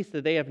way of peace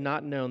that they have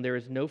not known, there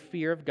is no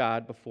fear of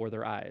God before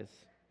their eyes.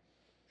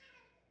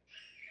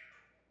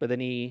 But then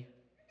he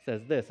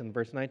says this in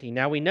verse 19.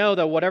 Now we know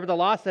that whatever the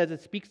law says,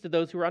 it speaks to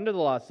those who are under the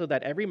law, so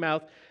that every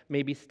mouth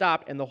may be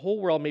stopped and the whole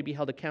world may be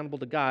held accountable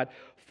to God.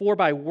 For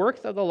by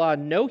works of the law,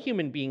 no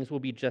human beings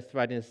will be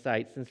justified in his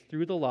sight, since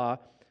through the law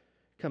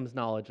comes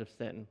knowledge of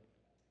sin.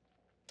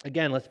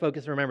 Again, let's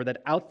focus and remember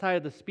that outside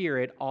of the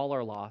Spirit, all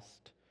are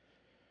lost.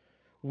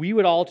 We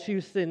would all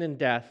choose sin and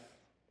death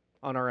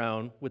on our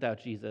own without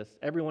Jesus.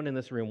 Everyone in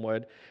this room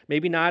would.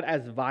 Maybe not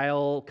as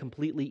vile,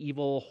 completely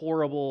evil,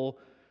 horrible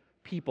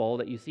people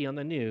that you see on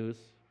the news,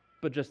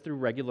 but just through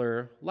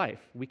regular life.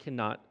 We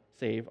cannot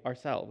save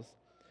ourselves.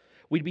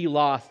 We'd be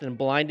lost and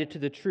blinded to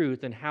the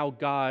truth and how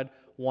God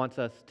wants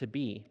us to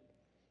be.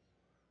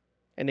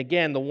 And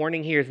again, the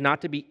warning here is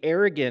not to be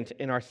arrogant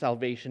in our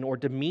salvation or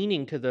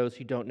demeaning to those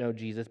who don't know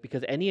Jesus,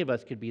 because any of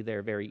us could be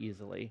there very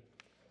easily.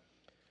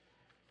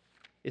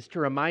 Is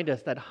to remind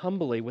us that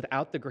humbly,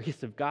 without the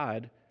grace of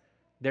God,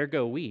 there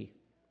go we.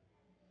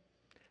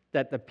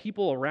 That the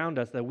people around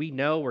us that we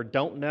know or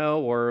don't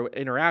know or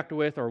interact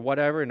with or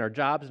whatever in our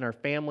jobs and our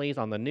families,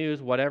 on the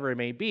news, whatever it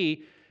may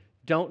be,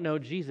 don't know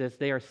Jesus.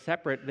 They are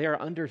separate. They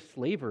are under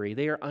slavery.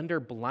 They are under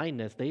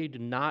blindness. They are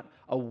not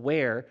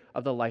aware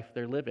of the life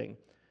they're living.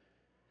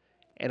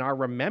 And our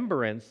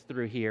remembrance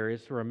through here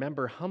is to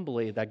remember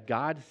humbly that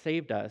God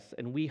saved us,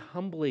 and we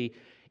humbly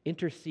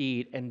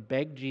intercede and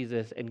beg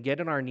Jesus and get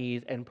on our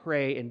knees and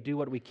pray and do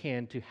what we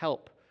can to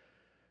help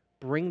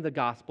bring the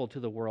gospel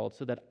to the world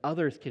so that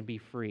others can be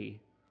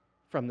free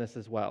from this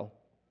as well.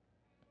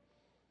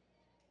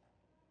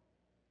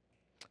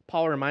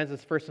 Paul reminds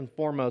us first and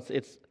foremost,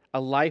 it's a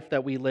life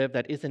that we live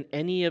that isn't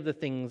any of the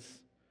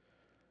things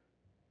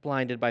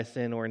blinded by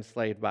sin or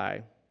enslaved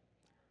by.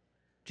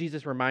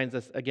 Jesus reminds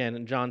us again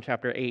in John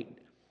chapter 8,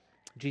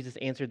 Jesus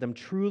answered them,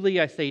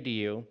 "Truly I say to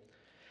you,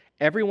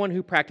 everyone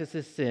who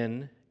practices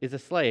sin is a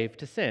slave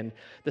to sin.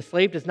 The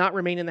slave does not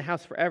remain in the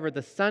house forever.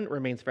 The son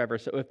remains forever.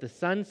 So if the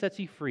son sets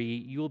you free,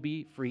 you will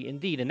be free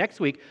indeed." And next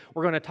week,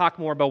 we're going to talk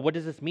more about what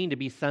does this mean to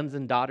be sons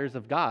and daughters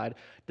of God.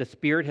 The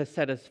Spirit has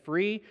set us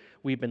free.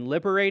 We've been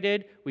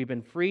liberated. We've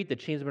been freed. The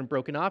chains have been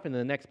broken off. And in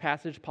the next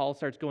passage, Paul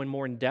starts going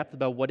more in depth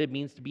about what it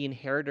means to be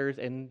inheritors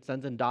and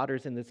sons and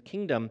daughters in this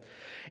kingdom.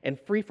 And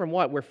free from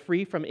what? We're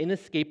free from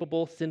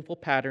inescapable sinful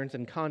patterns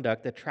and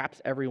conduct that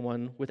traps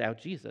everyone without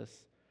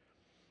Jesus.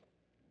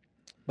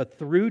 But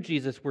through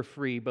Jesus, we're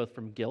free both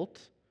from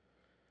guilt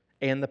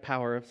and the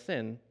power of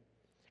sin.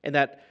 And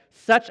that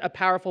such a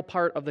powerful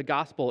part of the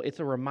gospel, it's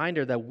a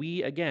reminder that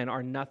we, again,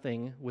 are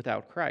nothing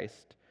without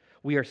Christ.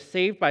 We are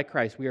saved by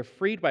Christ. We are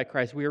freed by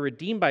Christ. We are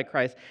redeemed by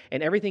Christ.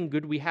 And everything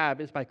good we have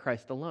is by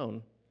Christ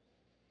alone.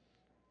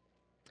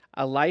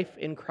 A life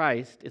in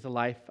Christ is a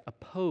life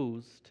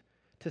opposed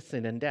to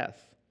sin and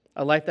death.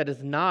 A life that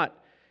is not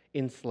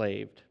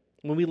enslaved.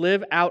 When we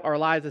live out our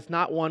lives, it's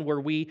not one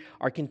where we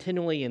are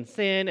continually in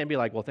sin and be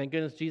like, well, thank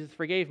goodness Jesus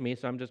forgave me,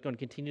 so I'm just going to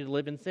continue to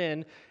live in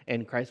sin,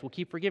 and Christ will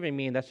keep forgiving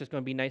me, and that's just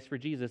going to be nice for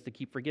Jesus to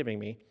keep forgiving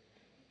me.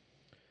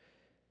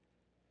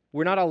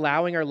 We're not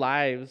allowing our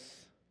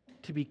lives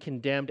to be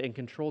condemned and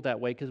controlled that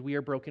way because we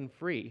are broken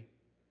free.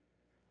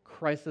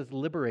 Christ has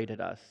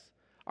liberated us.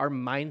 Our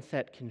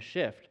mindset can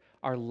shift.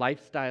 Our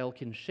lifestyle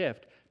can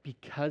shift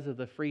because of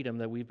the freedom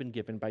that we've been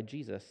given by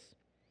Jesus.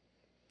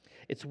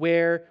 It's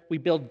where we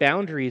build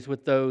boundaries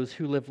with those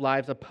who live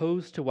lives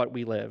opposed to what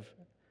we live.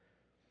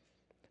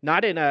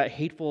 Not in a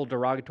hateful,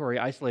 derogatory,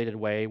 isolated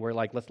way where,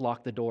 like, let's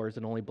lock the doors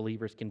and only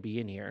believers can be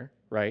in here,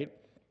 right?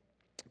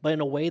 But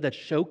in a way that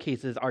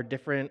showcases our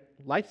different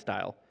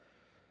lifestyle.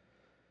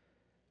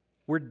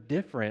 We're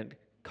different.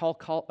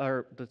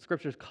 The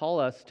scriptures call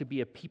us to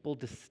be a people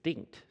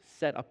distinct,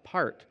 set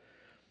apart.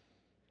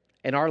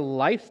 And our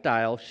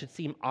lifestyle should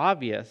seem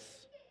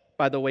obvious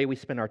by the way we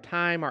spend our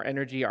time, our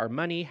energy, our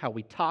money, how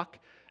we talk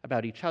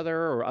about each other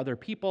or other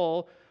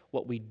people,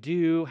 what we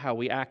do, how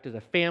we act as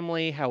a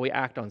family, how we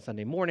act on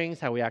Sunday mornings,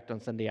 how we act on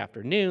Sunday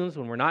afternoons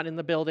when we're not in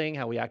the building,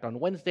 how we act on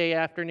Wednesday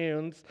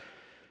afternoons.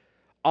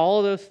 All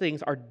of those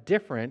things are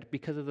different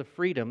because of the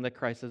freedom that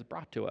Christ has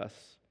brought to us.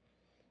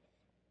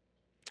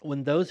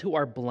 When those who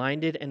are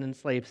blinded and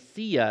enslaved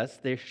see us,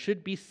 they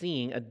should be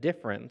seeing a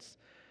difference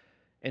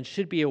and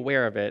should be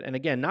aware of it. And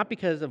again, not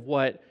because of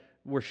what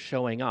we're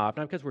showing off,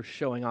 not because we're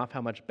showing off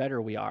how much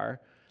better we are,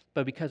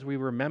 but because we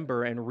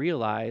remember and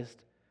realize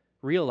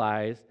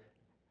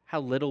how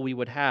little we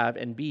would have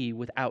and be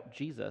without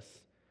Jesus.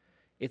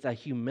 It's a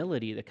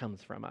humility that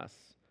comes from us.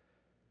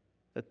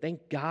 That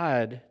thank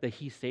God that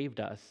he saved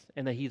us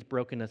and that he's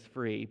broken us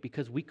free,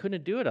 because we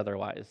couldn't do it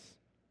otherwise.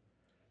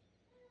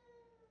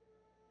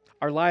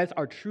 Our lives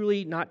are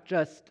truly not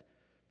just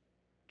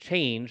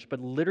changed, but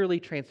literally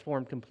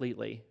transformed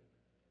completely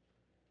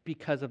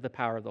because of the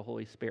power of the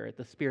Holy Spirit,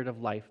 the spirit of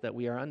life that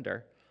we are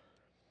under.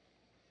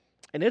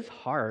 And it's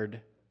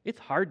hard. It's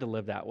hard to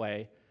live that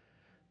way.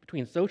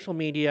 Between social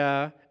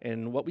media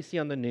and what we see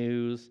on the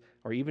news,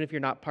 or even if you're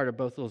not part of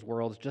both those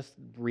worlds, just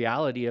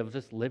reality of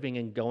just living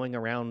and going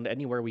around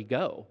anywhere we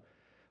go.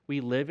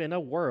 We live in a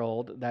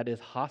world that is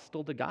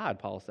hostile to God,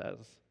 Paul says.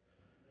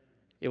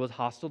 It was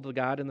hostile to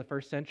God in the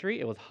first century.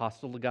 It was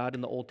hostile to God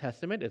in the Old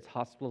Testament. It's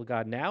hostile to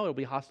God now. It'll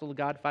be hostile to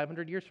God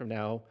 500 years from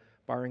now,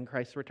 barring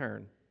Christ's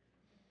return.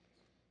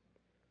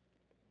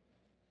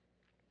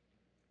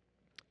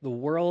 The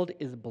world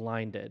is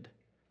blinded.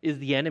 Is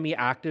the enemy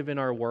active in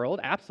our world?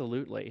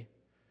 Absolutely.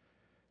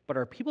 But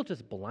are people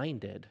just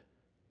blinded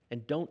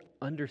and don't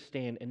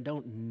understand and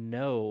don't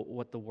know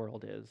what the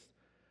world is,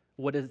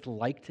 what it's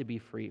like to be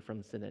free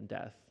from sin and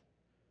death?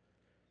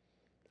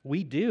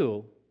 We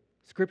do.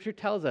 Scripture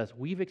tells us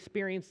we've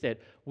experienced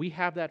it. We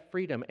have that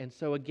freedom. And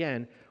so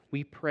again,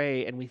 we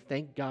pray and we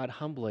thank God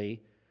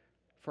humbly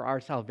for our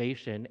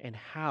salvation and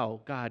how,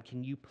 God,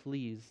 can you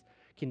please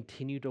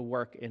continue to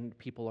work in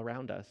people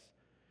around us?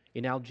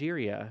 In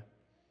Algeria,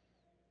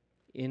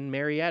 in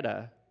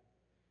Marietta,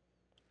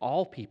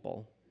 all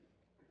people.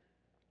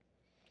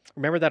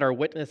 Remember that our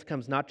witness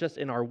comes not just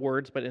in our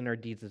words, but in our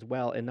deeds as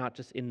well, and not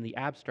just in the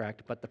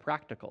abstract, but the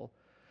practical.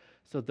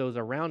 So those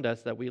around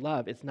us that we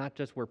love, it's not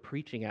just we're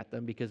preaching at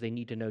them because they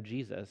need to know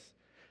Jesus.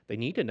 They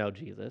need to know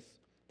Jesus.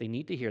 They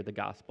need to hear the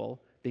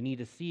gospel. They need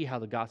to see how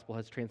the gospel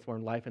has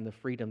transformed life and the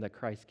freedom that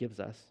Christ gives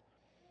us.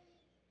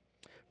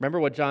 Remember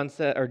what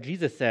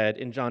Jesus said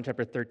in John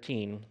chapter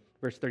 13,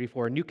 verse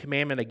 34, "A new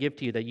commandment I give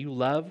to you, that you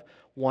love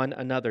one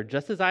another.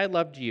 Just as I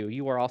loved you,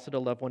 you are also to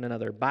love one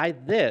another. By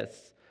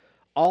this,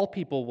 all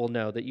people will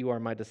know that you are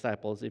my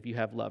disciples if you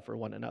have love for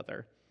one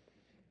another."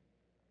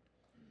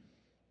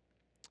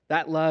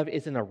 That love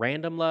isn't a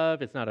random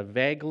love. It's not a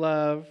vague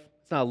love.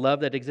 It's not a love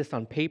that exists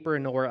on paper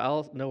and nowhere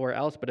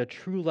else, but a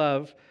true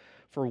love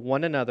for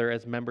one another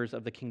as members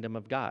of the kingdom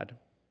of God.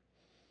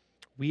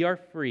 We are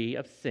free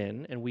of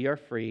sin and we are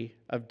free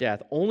of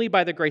death only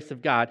by the grace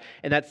of God.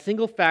 And that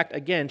single fact,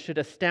 again, should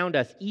astound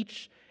us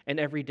each and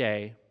every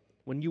day.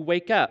 When you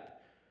wake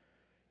up,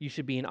 you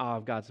should be in awe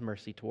of God's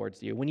mercy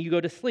towards you. When you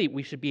go to sleep,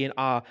 we should be in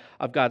awe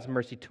of God's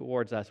mercy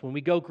towards us. When we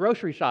go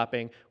grocery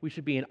shopping, we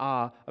should be in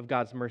awe of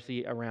God's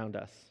mercy around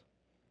us.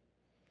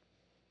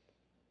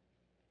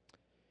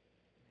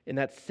 And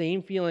that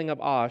same feeling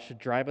of awe should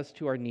drive us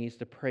to our knees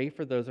to pray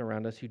for those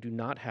around us who do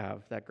not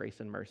have that grace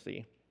and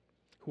mercy,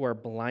 who are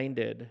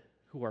blinded,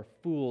 who are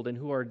fooled, and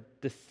who are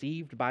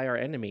deceived by our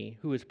enemy,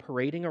 who is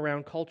parading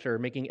around culture,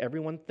 making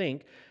everyone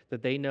think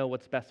that they know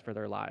what's best for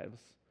their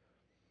lives,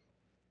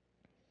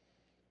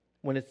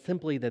 when it's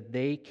simply that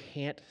they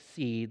can't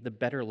see the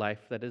better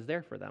life that is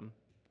there for them.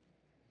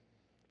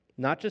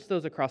 Not just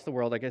those across the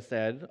world, like I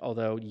said,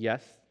 although,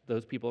 yes,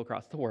 those people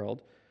across the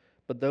world,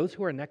 but those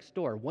who are next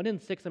door. 1 in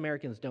 6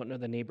 Americans don't know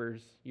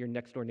your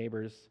next door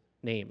neighbors'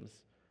 names.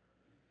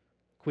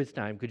 Quiz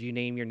time. Could you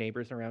name your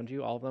neighbors around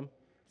you? All of them?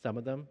 Some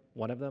of them?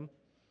 One of them?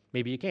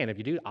 Maybe you can. If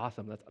you do,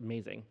 awesome. That's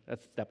amazing.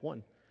 That's step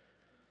 1.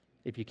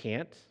 If you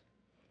can't,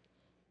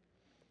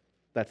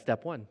 that's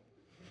step 1.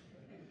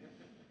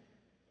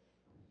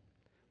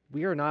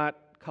 We are not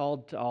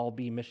called to all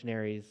be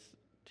missionaries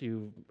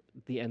to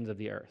the ends of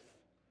the earth.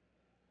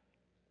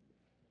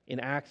 In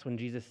Acts, when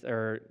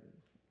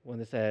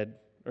they said,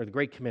 or the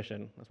Great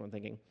Commission, that's what I'm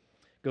thinking,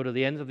 go to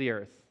the ends of the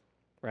earth,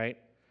 right?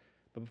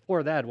 But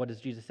before that, what does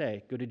Jesus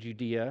say? Go to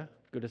Judea,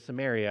 go to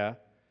Samaria,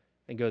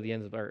 and go to the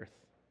ends of the earth.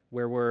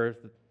 Where were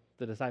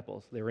the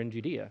disciples? They were in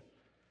Judea,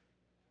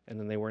 and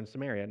then they were in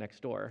Samaria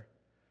next door,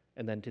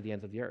 and then to the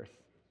ends of the earth.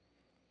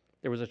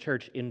 There was a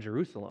church in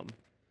Jerusalem.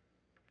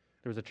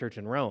 There was a church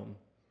in Rome.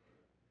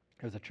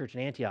 There was a church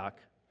in Antioch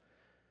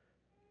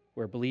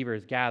where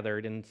believers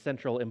gathered in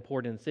central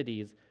important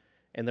cities,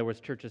 and there was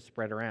churches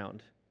spread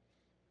around.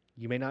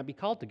 You may not be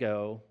called to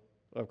go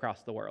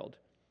across the world.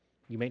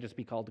 You may just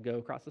be called to go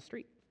across the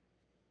street,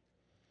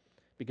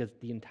 because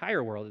the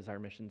entire world is our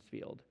missions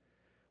field.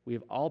 We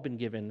have all been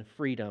given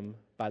freedom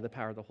by the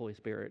power of the Holy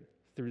Spirit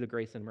through the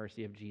grace and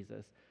mercy of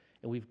Jesus,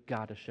 and we've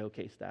got to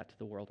showcase that to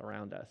the world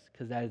around us,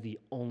 because that is the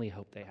only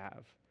hope they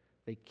have.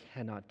 They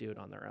cannot do it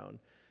on their own.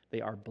 They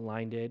are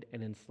blinded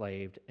and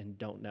enslaved and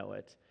don't know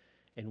it,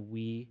 and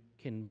we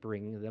can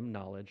bring them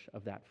knowledge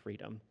of that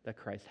freedom that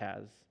Christ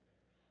has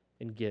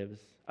and gives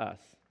us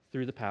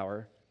through the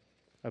power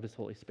of his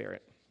Holy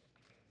Spirit.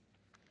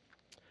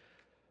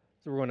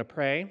 So we're going to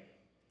pray, and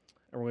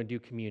we're going to do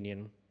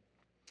communion.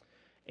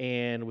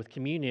 And with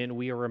communion,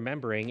 we are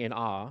remembering in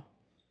awe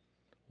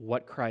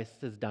what Christ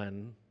has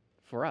done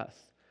for us.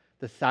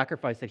 The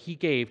sacrifice that he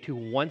gave to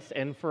once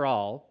and for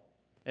all,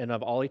 and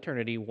of all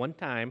eternity, one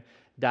time,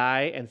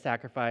 die and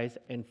sacrifice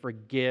and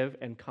forgive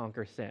and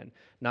conquer sin.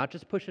 Not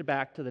just push it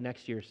back to the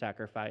next year's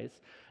sacrifice,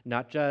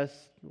 not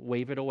just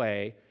wave it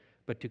away,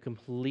 but to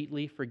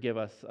completely forgive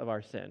us of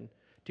our sin,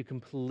 to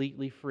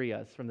completely free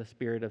us from the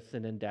spirit of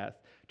sin and death,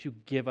 to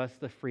give us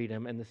the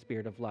freedom and the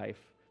spirit of life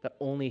that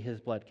only his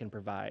blood can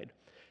provide.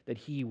 That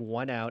he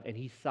went out and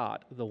he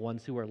sought the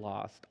ones who were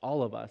lost,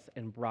 all of us,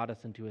 and brought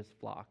us into his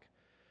flock.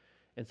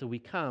 And so we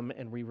come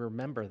and we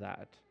remember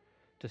that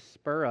to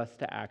spur us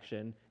to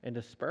action and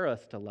to spur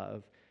us to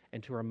love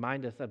and to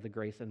remind us of the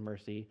grace and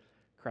mercy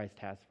Christ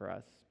has for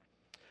us.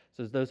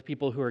 So as those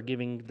people who are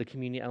giving the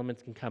communion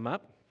elements can come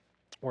up,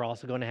 we're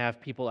also going to have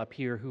people up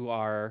here who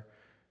are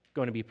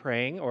going to be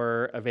praying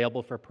or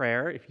available for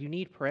prayer. If you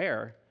need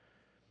prayer,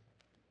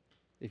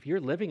 if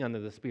you're living under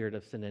the spirit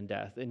of sin and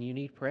death and you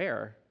need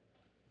prayer,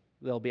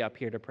 they'll be up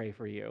here to pray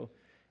for you.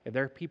 If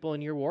there are people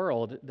in your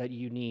world that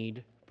you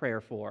need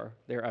prayer for,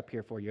 they're up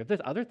here for you. If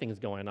there's other things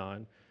going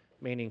on,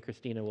 Manny and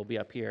Christina will be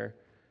up here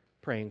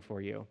praying for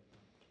you.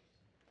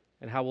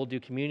 And how we'll do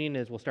communion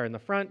is we'll start in the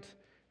front,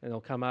 and they'll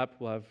come up.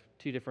 We'll have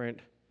two different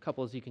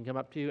couples you can come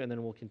up to, and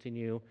then we'll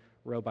continue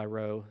row by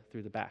row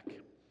through the back.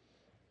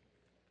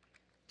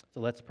 So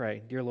let's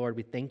pray. Dear Lord,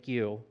 we thank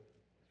you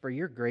for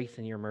your grace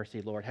and your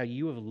mercy, Lord, how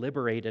you have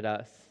liberated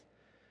us,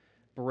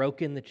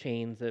 broken the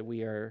chains that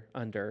we are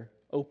under,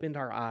 opened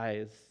our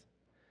eyes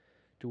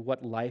to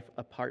what life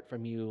apart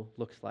from you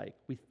looks like.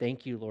 We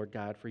thank you, Lord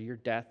God, for your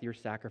death, your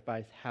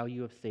sacrifice, how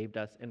you have saved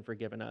us and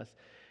forgiven us.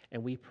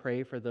 And we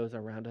pray for those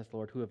around us,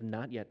 Lord, who have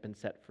not yet been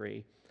set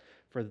free,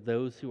 for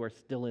those who are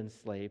still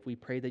enslaved. We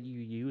pray that you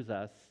use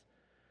us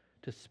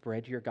to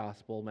spread your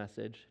gospel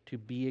message, to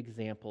be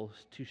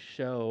examples, to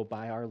show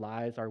by our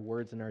lives, our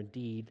words, and our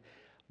deed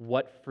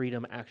what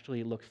freedom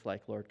actually looks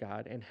like, Lord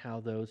God, and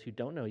how those who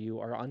don't know you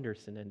are under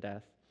sin and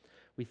death.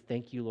 We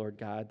thank you, Lord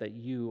God, that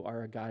you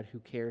are a God who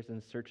cares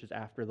and searches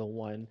after the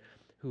one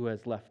who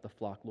has left the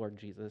flock, Lord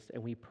Jesus.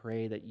 And we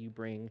pray that you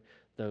bring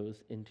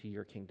those into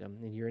your kingdom.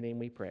 In your name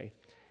we pray.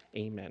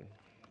 Amen.